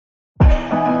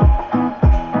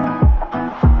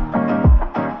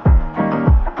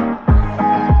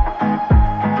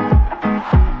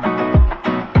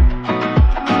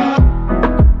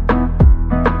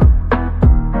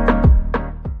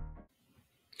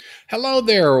Hello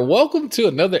there. Welcome to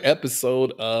another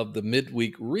episode of the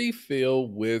Midweek Refill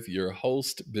with your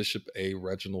host, Bishop A.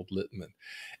 Reginald Littman.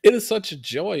 It is such a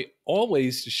joy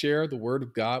always to share the Word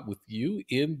of God with you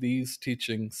in these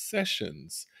teaching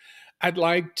sessions. I'd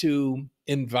like to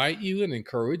invite you and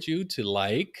encourage you to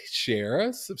like,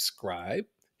 share, subscribe,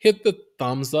 hit the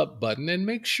thumbs up button, and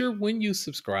make sure when you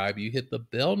subscribe, you hit the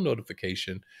bell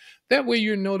notification. That way,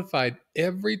 you're notified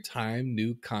every time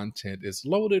new content is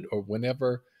loaded or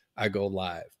whenever I go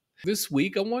live. This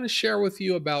week, I want to share with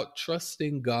you about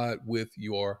trusting God with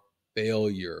your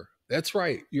failure. That's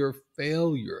right, your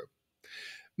failure.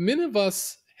 Many of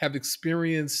us have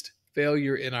experienced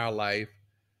failure in our life,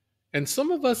 and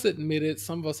some of us admit it,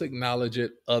 some of us acknowledge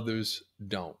it, others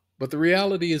don't. But the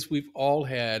reality is, we've all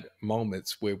had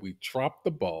moments where we dropped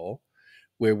the ball,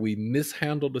 where we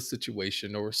mishandled a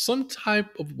situation, or some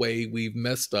type of way we've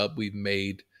messed up, we've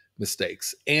made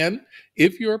mistakes. And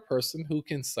if you're a person who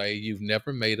can say you've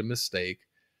never made a mistake,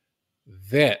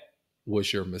 that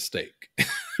was your mistake.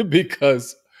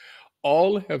 Because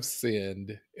all have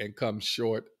sinned and come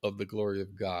short of the glory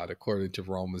of God, according to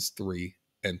Romans 3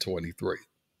 and 23.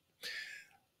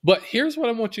 But here's what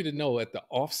I want you to know at the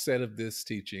offset of this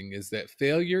teaching is that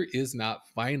failure is not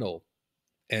final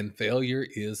and failure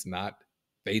is not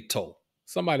fatal.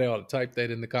 Somebody ought to type that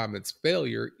in the comments.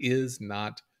 Failure is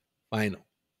not final.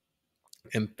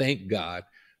 And thank God,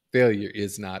 failure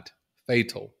is not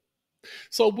fatal.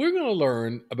 So we're going to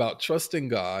learn about trusting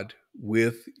God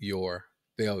with your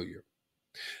failure.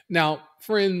 Now,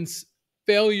 friends,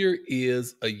 failure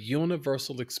is a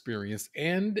universal experience,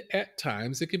 and at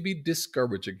times it can be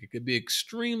discouraging. It can be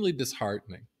extremely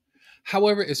disheartening.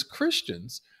 However, as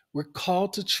Christians, we're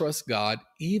called to trust God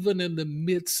even in the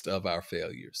midst of our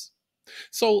failures.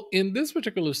 So, in this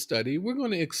particular study, we're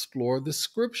going to explore the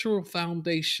scriptural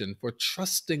foundation for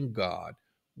trusting God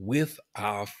with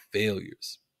our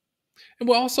failures. And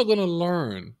we're also going to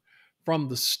learn from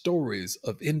the stories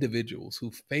of individuals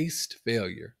who faced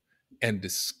failure and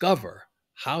discover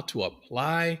how to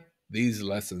apply these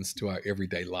lessons to our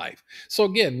everyday life. So,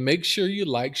 again, make sure you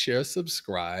like, share,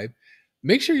 subscribe.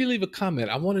 Make sure you leave a comment.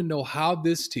 I want to know how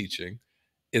this teaching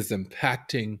is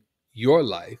impacting your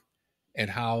life and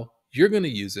how you're going to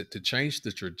use it to change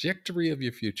the trajectory of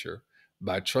your future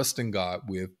by trusting God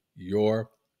with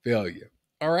your failure.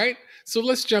 All right, so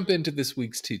let's jump into this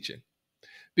week's teaching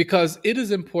because it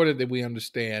is important that we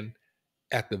understand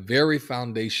at the very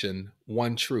foundation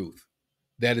one truth,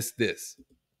 that is this: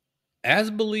 as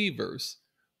believers,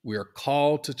 we are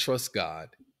called to trust God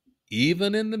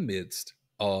even in the midst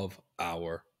of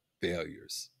our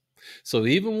failures. So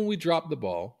even when we drop the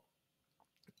ball,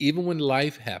 even when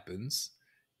life happens,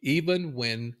 even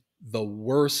when the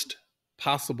worst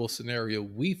possible scenario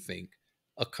we think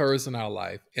occurs in our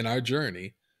life, in our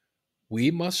journey, we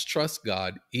must trust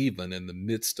God even in the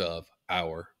midst of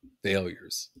our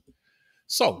failures.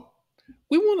 So,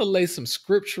 we want to lay some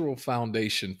scriptural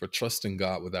foundation for trusting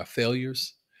God with our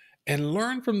failures and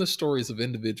learn from the stories of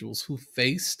individuals who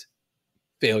faced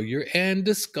failure and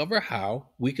discover how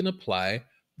we can apply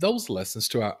those lessons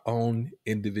to our own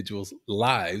individuals'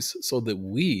 lives so that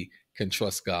we can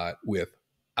trust God with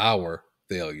our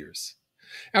failures.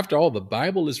 After all, the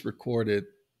Bible is recorded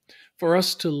for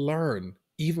us to learn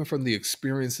even from the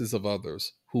experiences of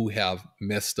others who have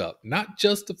messed up, not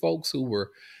just the folks who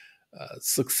were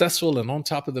successful and on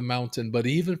top of the mountain, but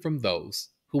even from those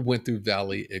who went through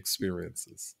valley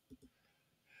experiences.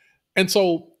 And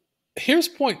so here's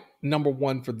point number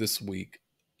one for this week.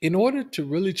 In order to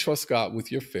really trust God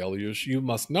with your failures, you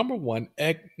must, number one,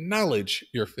 acknowledge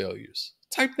your failures.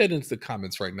 Type that into the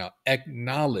comments right now.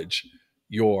 Acknowledge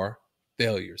your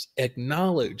failures.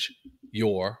 Acknowledge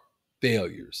your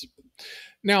failures.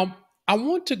 Now, I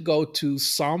want to go to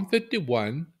Psalm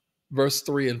 51, verse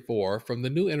 3 and 4 from the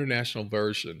New International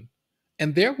Version.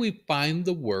 And there we find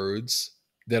the words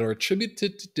that are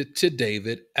attributed to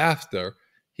David after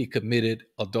he committed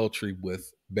adultery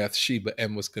with Bathsheba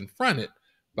and was confronted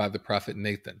by the prophet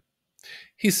Nathan.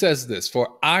 He says this: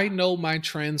 "For I know my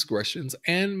transgressions,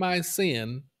 and my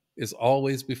sin is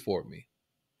always before me.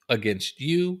 Against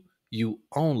you, you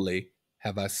only,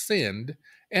 have I sinned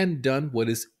and done what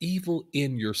is evil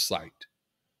in your sight.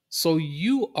 So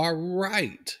you are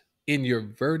right in your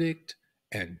verdict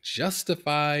and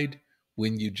justified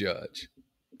when you judge."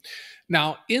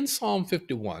 Now, in Psalm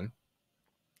 51,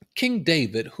 King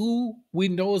David, who we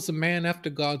know is a man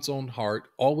after God's own heart,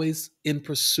 always in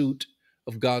pursuit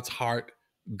of God's heart,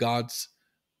 God's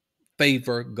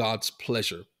favor, God's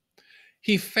pleasure,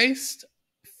 he faced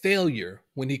failure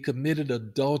when he committed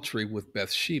adultery with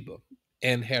Bathsheba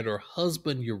and had her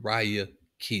husband Uriah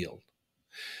killed.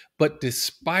 But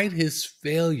despite his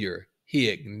failure, he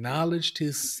acknowledged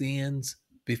his sins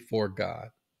before God.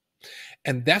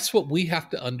 And that's what we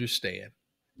have to understand,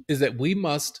 is that we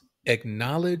must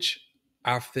acknowledge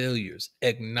our failures,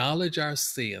 acknowledge our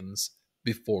sins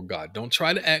before God. Don't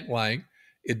try to act like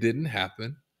it didn't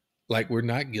happen, like we're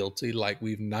not guilty, like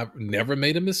we've never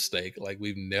made a mistake, like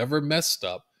we've never messed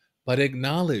up, but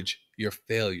acknowledge your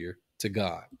failure to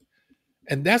God.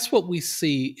 And that's what we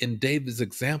see in David's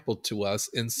example to us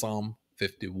in Psalm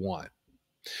 51.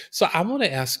 So I want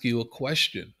to ask you a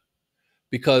question,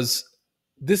 because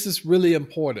this is really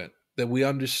important that we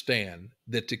understand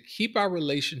that to keep our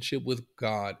relationship with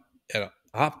God at an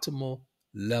optimal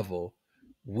level,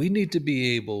 we need to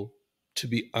be able to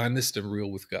be honest and real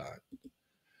with God.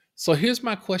 So here's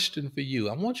my question for you.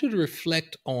 I want you to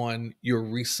reflect on your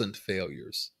recent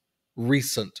failures,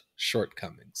 recent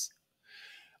shortcomings.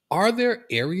 Are there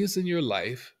areas in your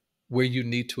life where you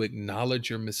need to acknowledge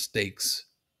your mistakes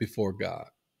before God?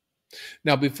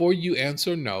 Now, before you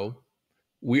answer no,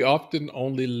 we often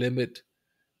only limit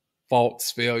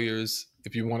faults, failures,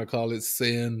 if you want to call it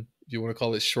sin, if you want to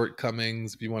call it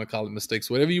shortcomings, if you want to call it mistakes,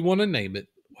 whatever you want to name it,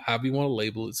 however you want to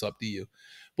label it, it's up to you.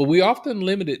 But we often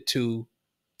limit it to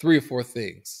 3 or 4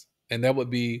 things, and that would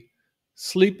be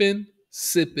sleeping,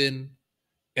 sipping,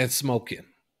 and smoking.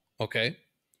 Okay.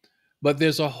 But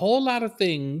there's a whole lot of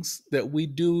things that we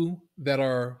do that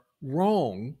are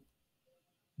wrong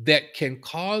that can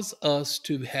cause us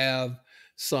to have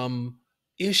some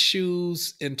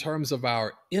issues in terms of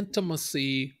our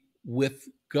intimacy with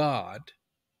God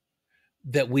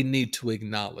that we need to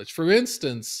acknowledge. For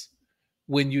instance,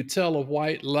 when you tell a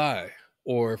white lie,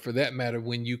 or for that matter,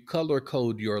 when you color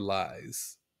code your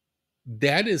lies,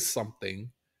 that is something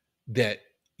that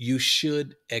you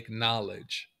should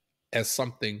acknowledge as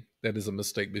something that is a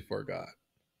mistake before God.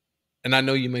 And I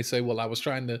know you may say, well, I was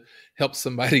trying to help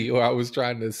somebody, or I was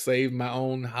trying to save my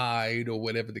own hide, or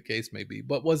whatever the case may be.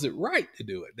 But was it right to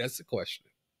do it? That's the question.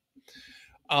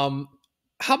 Um,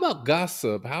 how about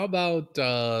gossip? How about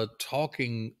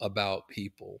talking about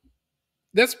people?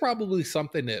 That's probably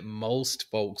something that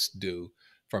most folks do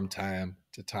from time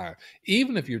to time.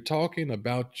 Even if you're talking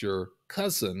about your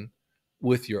cousin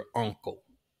with your uncle,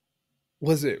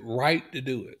 was it right to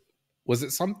do it? Was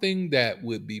it something that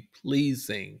would be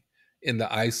pleasing in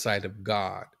the eyesight of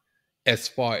God, as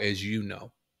far as you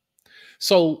know?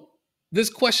 So this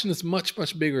question is much,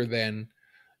 much bigger than,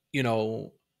 you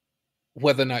know,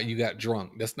 whether or not you got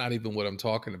drunk. That's not even what I'm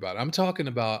talking about. I'm talking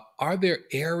about, are there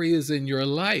areas in your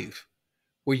life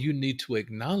where you need to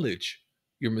acknowledge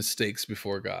your mistakes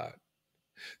before God?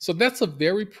 So that's a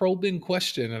very probing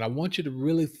question, and I want you to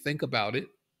really think about it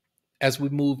as we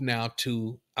move now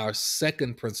to our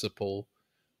second principle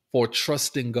for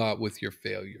trusting God with your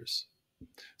failures.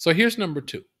 So here's number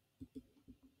 2.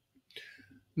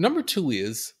 Number 2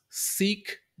 is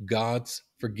seek God's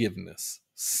forgiveness.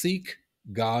 Seek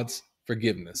God's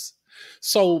forgiveness.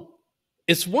 So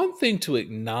it's one thing to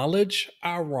acknowledge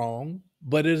our wrong,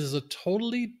 but it is a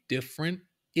totally different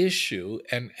issue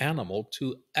and animal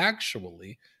to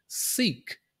actually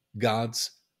seek God's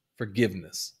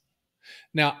forgiveness.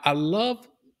 Now, I love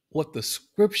what the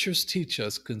scriptures teach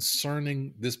us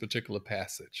concerning this particular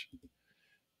passage.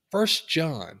 1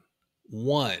 John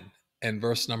 1 and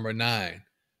verse number 9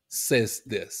 says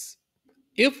this: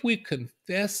 if we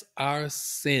confess our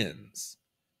sins,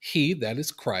 he, that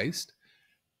is Christ,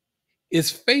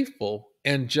 is faithful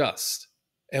and just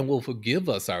and will forgive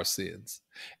us our sins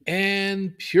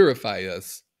and purify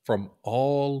us from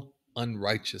all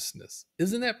unrighteousness.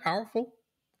 Isn't that powerful?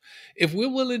 If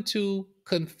we're willing to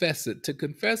confess it, to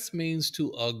confess means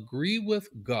to agree with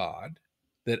God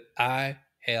that I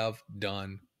have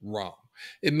done wrong.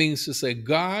 It means to say,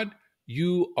 God,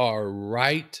 you are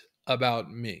right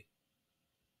about me.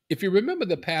 If you remember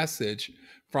the passage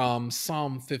from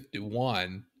Psalm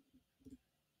 51,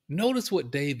 notice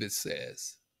what David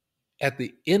says at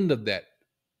the end of that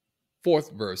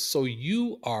 4th verse. So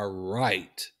you are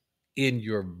right in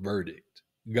your verdict.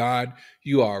 God,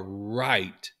 you are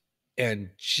right and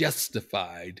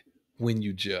justified when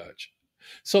you judge.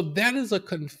 So that is a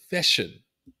confession.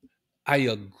 I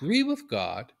agree with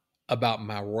God about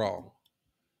my wrong.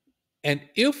 And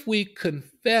if we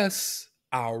confess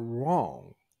our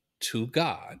wrong to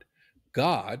God,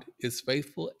 God is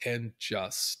faithful and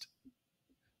just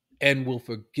and will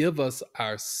forgive us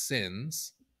our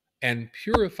sins and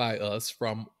purify us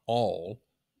from all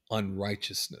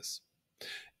unrighteousness.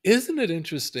 Isn't it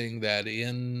interesting that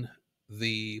in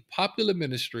the popular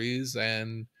ministries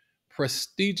and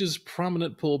prestigious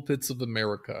prominent pulpits of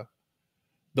America,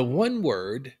 the one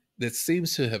word that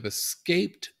seems to have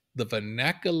escaped the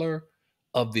vernacular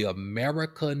of the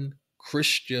American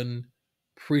Christian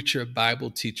preacher,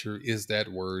 Bible teacher is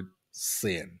that word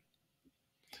sin.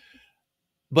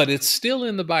 But it's still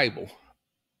in the Bible,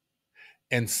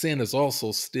 and sin is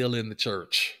also still in the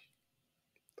church.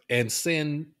 And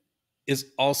sin is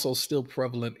also still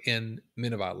prevalent in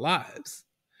many of our lives.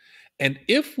 And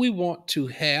if we want to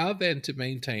have and to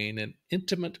maintain an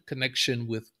intimate connection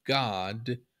with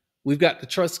God, we've got to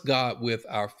trust God with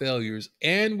our failures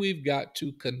and we've got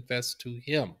to confess to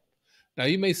Him. Now,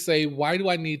 you may say, why do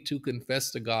I need to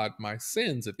confess to God my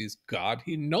sins? If He's God,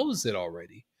 He knows it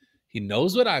already. He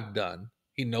knows what I've done,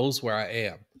 He knows where I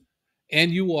am.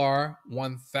 And you are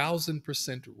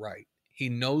 1000% right. He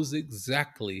knows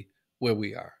exactly where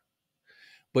we are.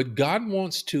 But God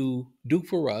wants to do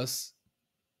for us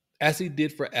as He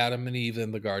did for Adam and Eve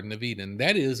in the Garden of Eden.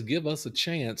 That is, give us a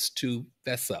chance to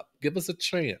fess up, give us a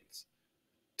chance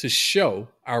to show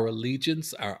our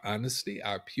allegiance, our honesty,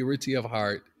 our purity of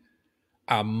heart,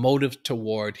 our motive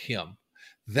toward Him.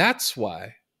 That's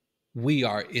why we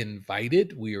are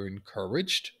invited, we are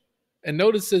encouraged. And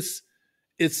notice this,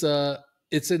 it's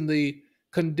in the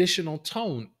conditional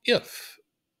tone, if,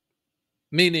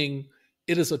 meaning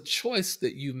it is a choice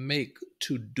that you make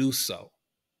to do so.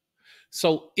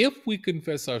 So if we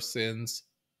confess our sins,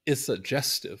 it's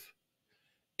suggestive.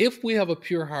 If we have a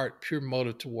pure heart, pure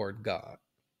motive toward God,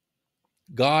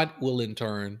 God will in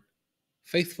turn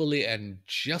faithfully and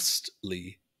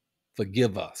justly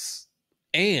forgive us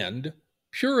and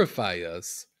purify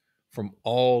us from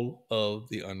all of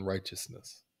the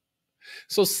unrighteousness.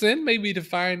 So sin may be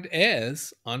defined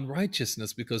as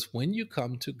unrighteousness because when you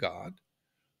come to God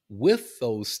with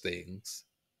those things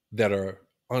that are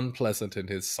unpleasant in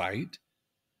His sight,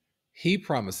 He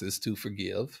promises to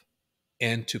forgive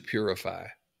and to purify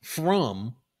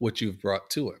from what you've brought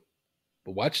to Him.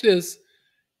 But watch this.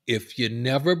 If you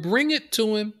never bring it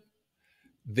to Him,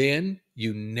 then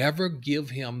you never give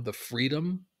Him the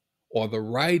freedom or the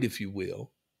right, if you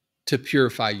will, to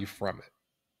purify you from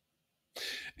it.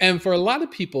 And for a lot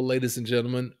of people, ladies and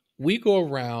gentlemen, we go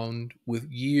around with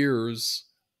years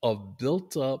of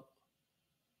built up,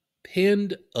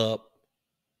 pinned up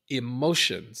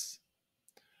emotions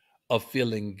of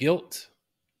feeling guilt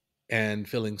and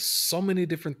feeling so many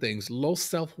different things, low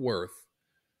self-worth,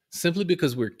 simply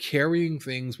because we're carrying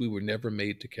things we were never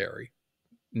made to carry,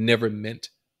 never meant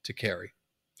to carry.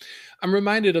 I'm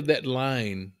reminded of that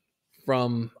line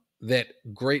from that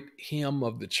great hymn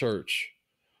of the church,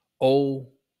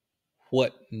 "Oh,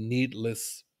 what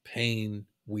needless pain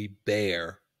we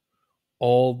bear,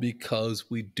 all because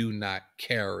we do not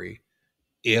carry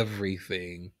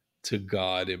everything to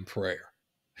God in prayer."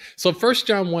 So 1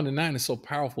 John 1:9 is so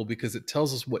powerful because it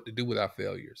tells us what to do with our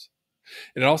failures.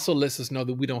 It also lets us know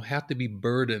that we don't have to be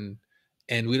burdened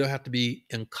and we don't have to be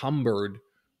encumbered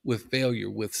with failure,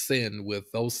 with sin,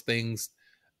 with those things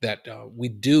that we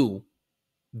do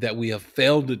that we have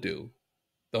failed to do,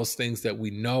 those things that we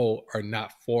know are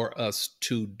not for us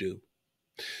to do.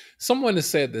 Someone has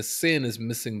said that sin is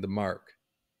missing the mark,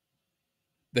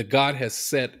 that God has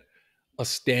set a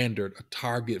standard, a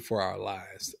target for our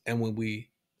lives. And when we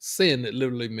sin, it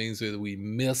literally means that we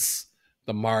miss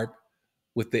the mark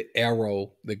with the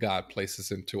arrow that God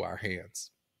places into our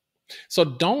hands. So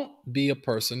don't be a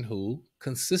person who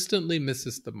consistently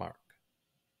misses the mark,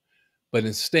 but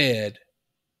instead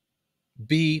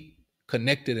be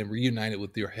connected and reunited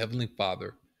with your Heavenly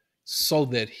Father so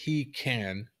that He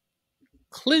can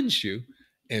cleanse you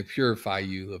and purify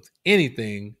you of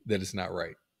anything that is not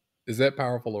right. Is that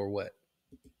powerful or what?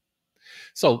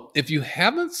 So, if you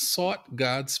haven't sought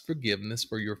God's forgiveness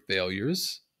for your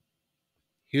failures,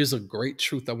 here's a great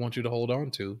truth I want you to hold on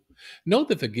to. Know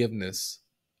the forgiveness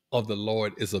of the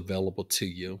Lord is available to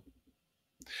you.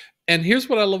 And here's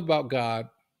what I love about God,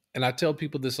 and I tell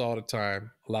people this all the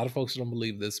time. A lot of folks don't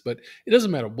believe this, but it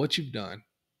doesn't matter what you've done.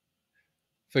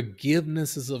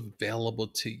 Forgiveness is available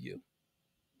to you.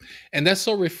 And that's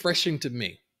so refreshing to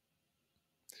me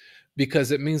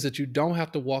because it means that you don't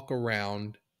have to walk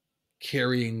around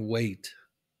carrying weight,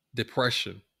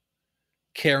 depression,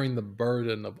 carrying the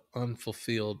burden of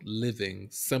unfulfilled living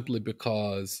simply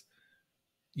because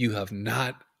you have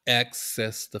not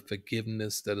accessed the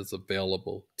forgiveness that is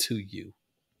available to you.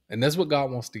 And that's what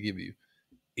God wants to give you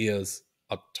is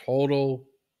a total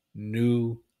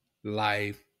new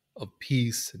life of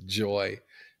peace, joy,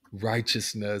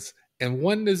 righteousness, and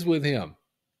oneness with Him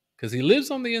because He lives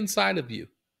on the inside of you.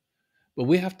 But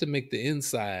we have to make the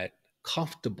inside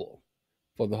comfortable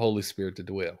for the Holy Spirit to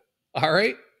dwell. All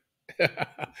right?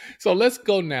 So let's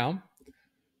go now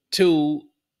to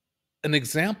an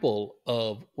example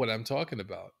of what I'm talking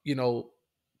about. You know,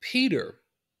 Peter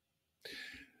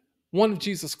One of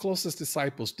Jesus' closest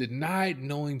disciples denied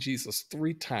knowing Jesus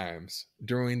 3 times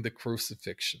during the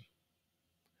crucifixion.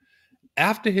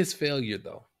 After his failure,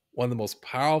 though, one of the most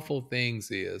powerful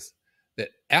things is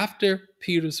that after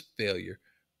Peter's failure,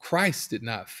 Christ did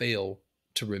not fail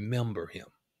to remember him.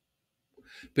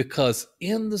 Because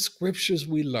in the scriptures,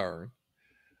 we learn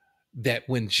that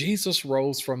when Jesus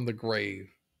rose from the grave,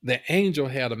 the angel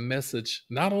had a message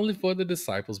not only for the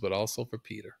disciples, but also for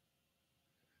Peter.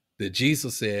 That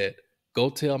Jesus said, "Go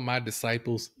tell my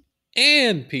disciples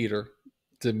and Peter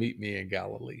to meet me in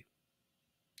Galilee,"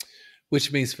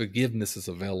 which means forgiveness is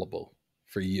available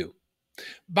for you.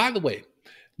 By the way,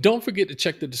 don't forget to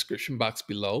check the description box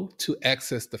below to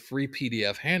access the free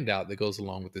PDF handout that goes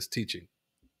along with this teaching.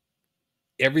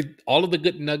 All of the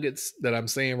good nuggets that I'm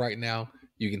saying right now,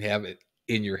 you can have it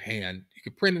in your hand. You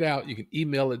can print it out, you can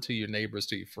email it to your neighbors,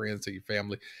 to your friends, to your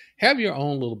family. Have your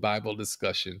own little Bible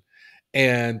discussion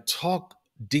and talk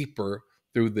deeper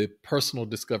through the personal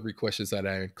discovery questions that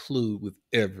I include with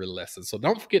every lesson. So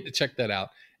don't forget to check that out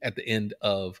at the end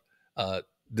of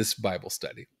this Bible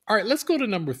study. All right, let's go to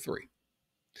number 3.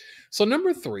 So,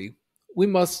 number 3, we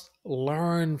must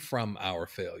learn from our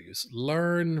failures.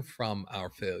 Learn from our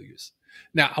failures.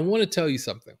 Now, I want to tell you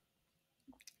something.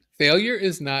 Failure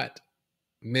is not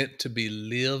meant to be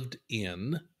lived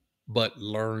in, but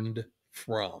learned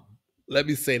from. Let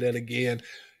me say that again.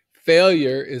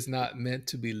 Failure is not meant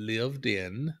to be lived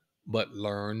in, but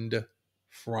learned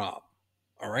from.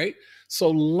 All right? So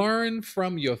learn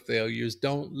from your failures.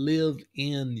 Don't live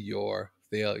in your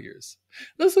failures.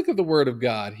 Let's look at the word of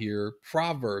God here,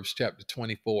 Proverbs chapter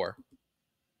 24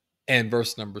 and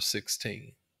verse number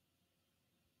 16.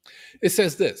 It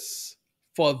says this: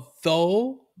 "For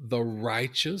though the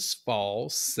righteous fall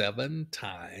 7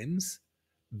 times,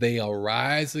 they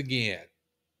arise again,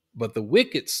 but the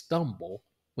wicked stumble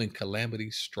when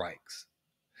calamity strikes."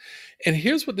 And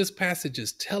here's what this passage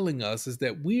is telling us is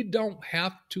that we don't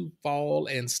have to fall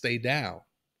and stay down.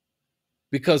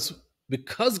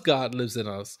 Because God lives in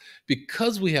us,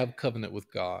 because we have covenant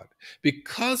with God,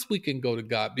 because we can go to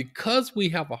God, because we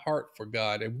have a heart for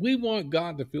God, and we want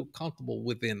God to feel comfortable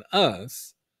within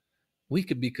us, we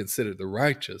could be considered the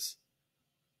righteous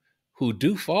who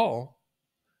do fall,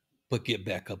 but get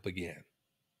back up again.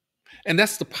 And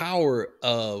that's the power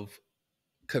of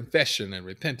confession and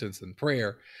repentance and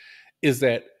prayer, is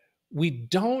that we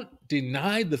don't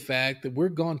deny the fact that we're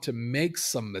going to make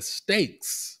some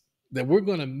mistakes, that we're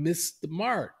going to miss the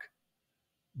mark,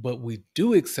 but we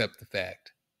do accept the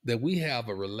fact that we have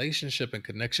a relationship and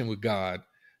connection with God,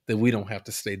 that we don't have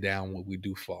to stay down when we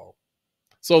do fall.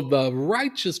 So the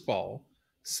righteous fall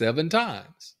 7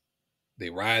 times, they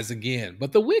rise again,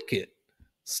 but the wicked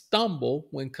stumble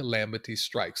when calamity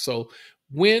strikes. So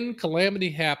when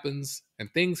calamity happens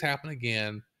and things happen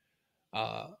again,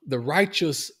 the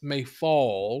righteous may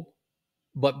fall,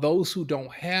 but those who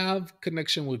don't have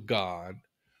connection with God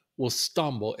will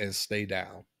stumble and stay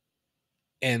down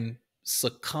and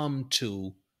succumb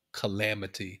to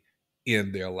calamity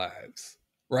in their lives,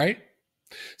 right?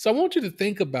 So I want you to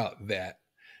think about that,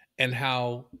 and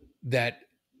how that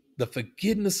the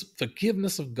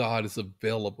forgiveness of God is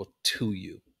available to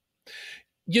you.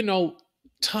 You know,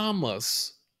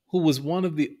 Thomas, who was one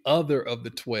of the other of the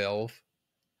 12,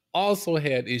 also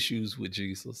had issues with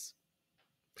Jesus.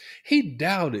 He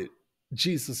doubted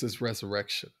Jesus'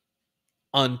 resurrection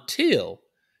until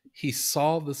he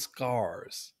saw the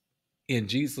scars in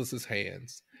Jesus'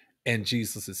 hands and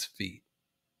Jesus' feet.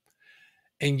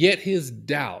 And yet his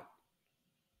doubt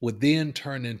would then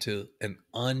turn into an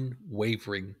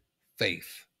unwavering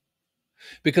faith.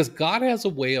 Because God has a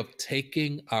way of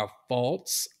taking our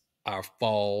faults, our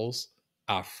falls,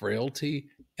 our frailty,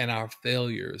 and our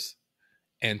failures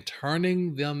and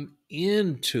turning them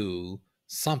into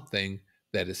something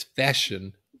that is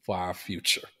fashioned for our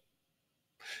future.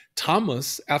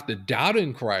 Thomas, after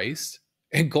doubting Christ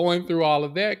and going through all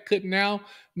of that, could now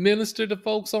minister to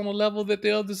folks on a level that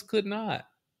the others could not,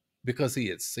 because he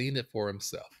had seen it for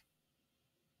himself.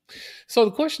 So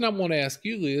the question I want to ask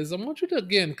you is, I want you to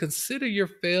again consider your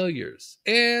failures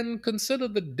and consider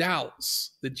the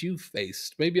doubts that you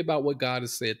faced, maybe about what God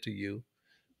has said to you,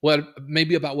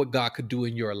 maybe about what God could do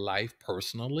in your life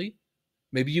personally.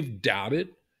 Maybe you've doubted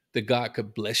that God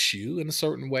could bless you in a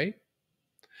certain way.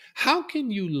 How can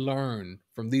you learn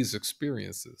from these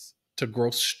experiences to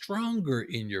grow stronger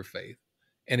in your faith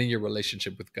and in your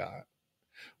relationship with God?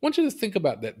 I want you to think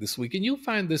about that this week, and you'll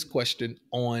find this question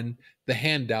on the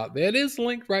handout that is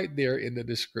linked right there in the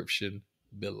description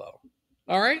below.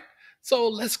 All right, so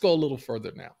let's go a little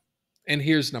further now. And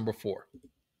here's number 4.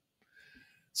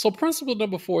 So principle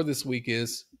number 4 this week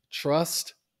is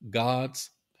trust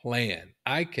God's plan.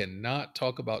 I cannot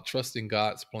talk about trusting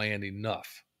God's plan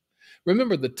enough.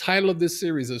 Remember, the title of this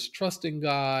series is Trusting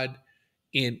God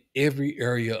in Every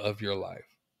Area of Your Life.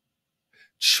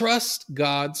 Trust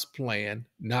God's plan,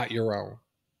 not your own.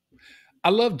 I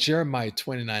love Jeremiah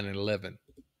 29:11.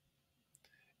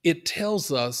 It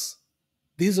tells us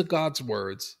these are God's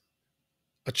words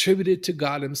attributed to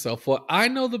God Himself. For I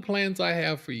know the plans I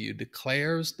have for you,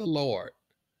 declares the Lord.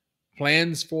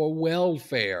 Plans for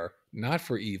welfare, not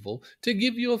for evil, to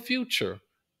give you a future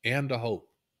and a hope.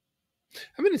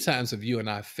 How many times have you and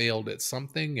I failed at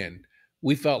something and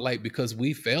we felt like because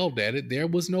we failed at it, there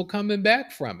was no coming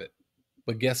back from it?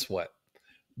 But guess what?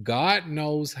 God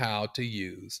knows how to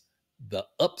use the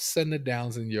ups and the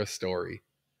downs in your story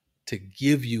to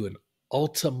give you an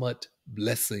ultimate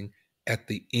blessing at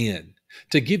the end,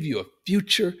 to give you a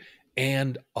future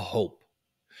and a hope.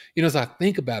 As I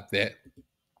think about that,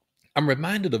 I'm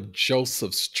reminded of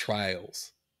Joseph's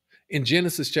trials. In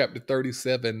Genesis chapter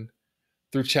 37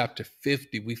 through chapter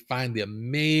 50, we find the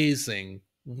amazing,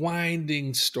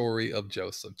 winding story of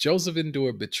Joseph. Joseph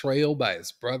endured betrayal by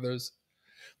his brothers,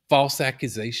 false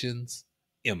accusations,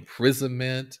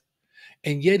 imprisonment,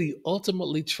 and yet he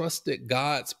ultimately trusted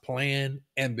God's plan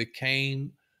and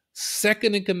became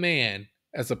second in command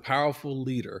as a powerful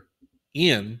leader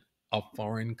in a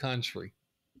foreign country.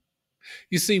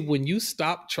 You see, when you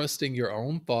stop trusting your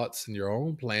own thoughts and your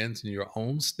own plans and your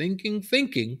own stinking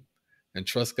thinking and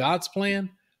trust God's plan,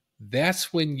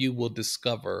 that's when you will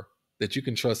discover that you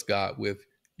can trust God with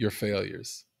your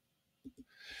failures.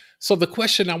 So, the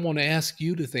question I want to ask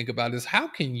you to think about is how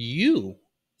can you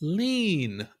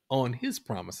lean on His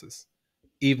promises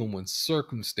even when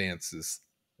circumstances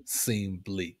seem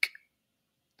bleak?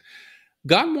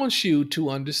 God wants you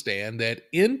to understand that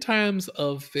in times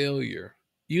of failure,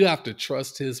 you have to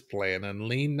trust His plan and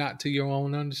lean not to your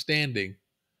own understanding,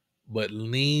 but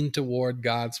lean toward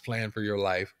God's plan for your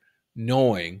life,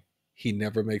 knowing He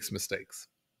never makes mistakes.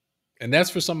 And that's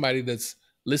for somebody that's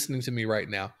listening to me right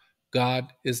now.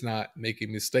 God is not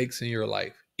making mistakes in your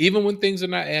life. Even when things are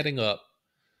not adding up,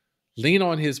 lean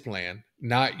on His plan,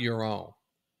 not your own.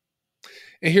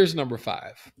 And here's number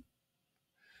 5.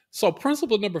 So,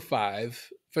 principle number 5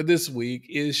 for this week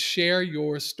is share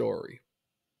your story.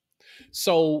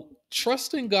 So,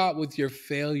 trusting God with your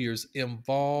failures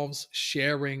involves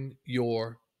sharing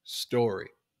your story.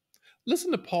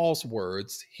 Listen to Paul's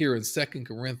words here in 2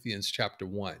 Corinthians chapter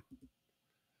 1.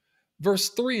 Verse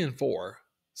 3 and 4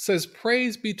 says,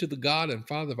 "Praise be to the God and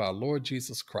Father of our Lord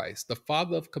Jesus Christ, the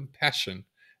Father of compassion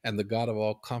and the God of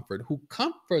all comfort, who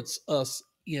comforts us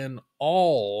in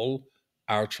all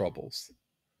our troubles,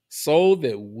 so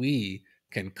that we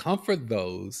can comfort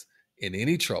those in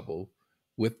any trouble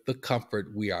with the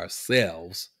comfort we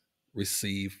ourselves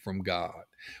receive from God."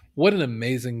 What an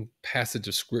amazing passage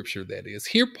of scripture that is.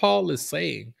 Here Paul is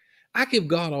saying, I give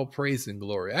God all praise and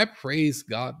glory. I praise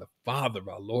God, the Father of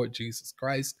our Lord Jesus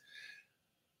Christ.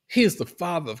 He is the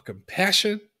Father of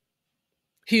compassion.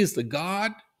 He is the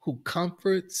God who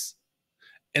comforts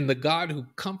and the God who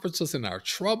comforts us in our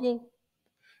trouble.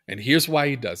 And here's why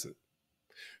He does it: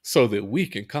 so that we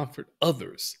can comfort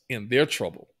others in their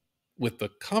trouble with the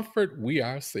comfort we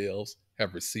ourselves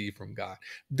have received from God.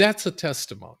 That's a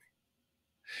testimony.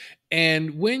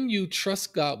 And when you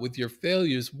trust God with your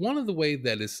failures, one of the ways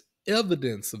that is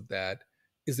evidence of that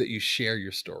is that you share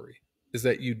your story, is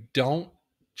that you don't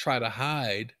try to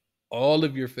hide all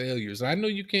of your failures. I know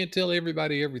you can't tell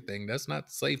everybody everything. That's not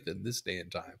safe in this day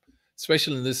and time,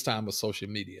 especially in this time of social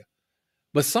media.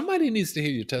 But somebody needs to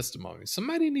hear your testimony.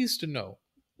 Somebody needs to know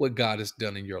what God has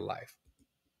done in your life.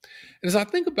 And as I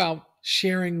think about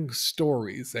sharing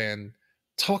stories and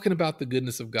talking about the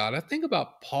goodness of God, I think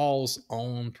about Paul's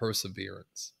own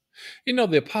perseverance.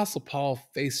 The Apostle Paul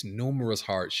faced numerous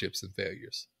hardships and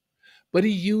failures, but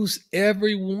he used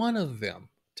every one of them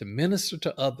to minister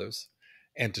to others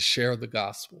and to share the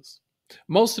Gospels.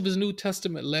 Most of his New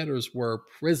Testament letters were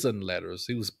prison letters.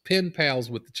 He was pen pals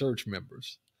with the church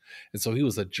members. And so he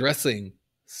was addressing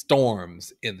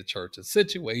storms in the church and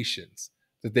situations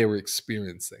that they were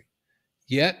experiencing.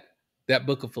 Yet, that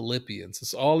book of Philippians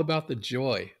is all about the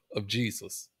joy of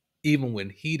Jesus, even when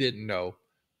he didn't know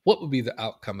what would be the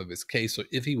outcome of his case or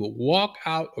if he would walk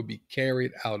out or be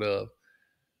carried out of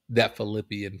that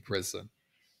Philippian prison.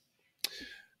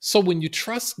 So when you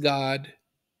trust God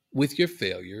with your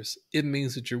failures, it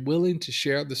means that you're willing to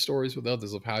share the stories with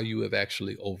others of how you have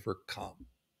actually overcome.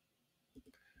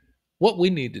 What we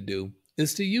need to do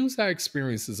is to use our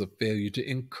experiences of failure to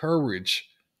encourage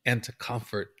and to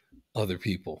comfort other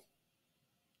people.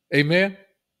 Amen.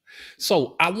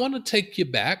 So I want to take you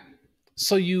back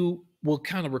so you will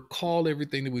kind of recall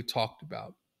everything that we talked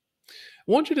about.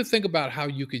 I want you to think about how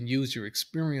you can use your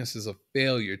experiences of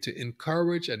failure to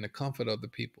encourage and to comfort other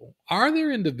people. Are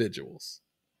there individuals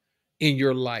in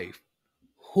your life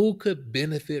who could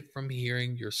benefit from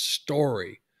hearing your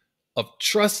story of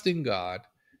trusting God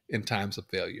in times of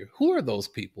failure? Who are those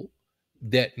people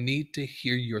that need to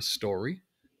hear your story,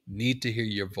 need to hear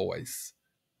your voice,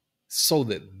 so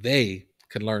that they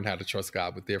can learn how to trust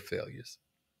God with their failures?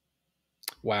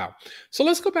 Wow. So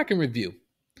let's go back and review.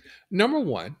 Number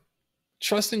one,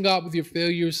 trusting God with your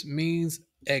failures means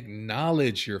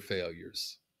acknowledge your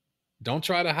failures. Don't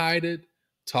try to hide it.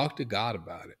 Talk to God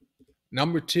about it.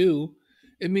 Number two,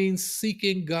 it means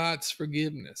seeking God's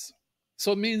forgiveness.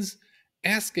 So it means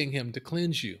asking Him to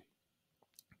cleanse you,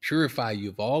 purify you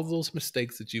of all those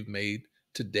mistakes that you've made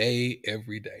today,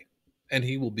 every day. And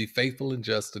He will be faithful and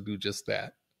just to do just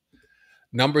that.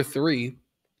 Number three,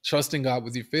 trusting God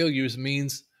with your failures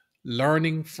means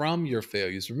learning from your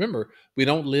failures. Remember, we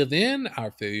don't live in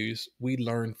our failures, we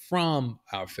learn from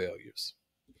our failures.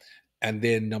 And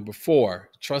then number four,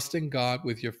 trusting God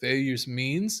with your failures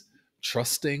means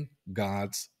trusting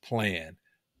God's plan,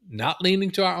 not leaning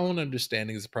to our own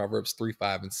understanding, as Proverbs 3,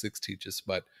 5, and 6 teaches,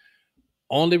 but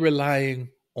only relying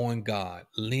on God,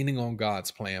 leaning on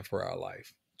God's plan for our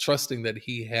life, trusting that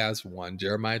He has one.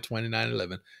 Jeremiah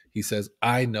 29:11, He says,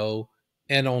 I know,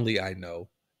 and only I know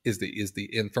is the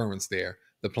inference there,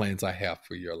 the plans I have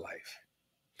for your life.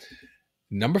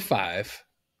 Number five,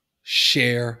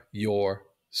 share your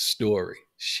story.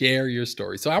 Share your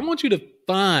story. So I want you to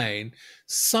find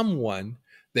someone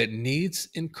that needs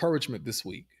encouragement this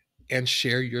week and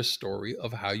share your story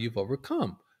of how you've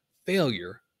overcome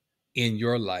failure in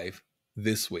your life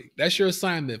this week. That's your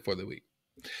assignment for the week.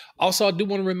 Also, I do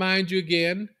want to remind you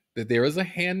again that there is a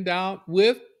handout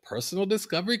with personal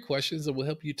discovery questions that will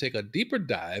help you take a deeper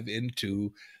dive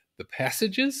into the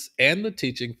passages and the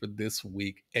teaching for this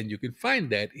week. And you can find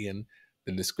that in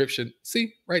the description.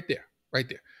 See, right there,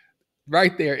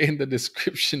 right there in the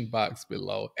description box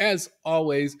below. As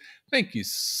always, thank you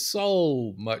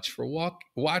so much for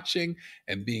watching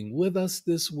and being with us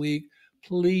this week.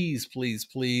 Please, please,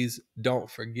 please don't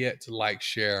forget to like,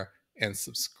 share, and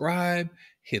subscribe.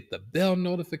 Hit the bell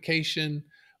notification.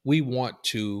 We want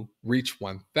to reach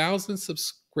 1,000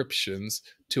 subscriptions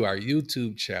to our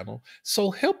YouTube channel. So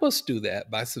help us do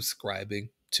that by subscribing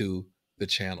to the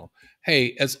channel.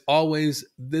 Hey, as always,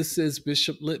 this is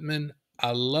Bishop Littman.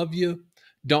 I love you.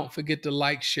 Don't forget to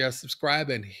like, share, subscribe,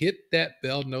 and hit that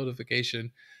bell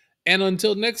notification. And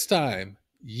until next time,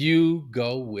 you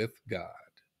go with God.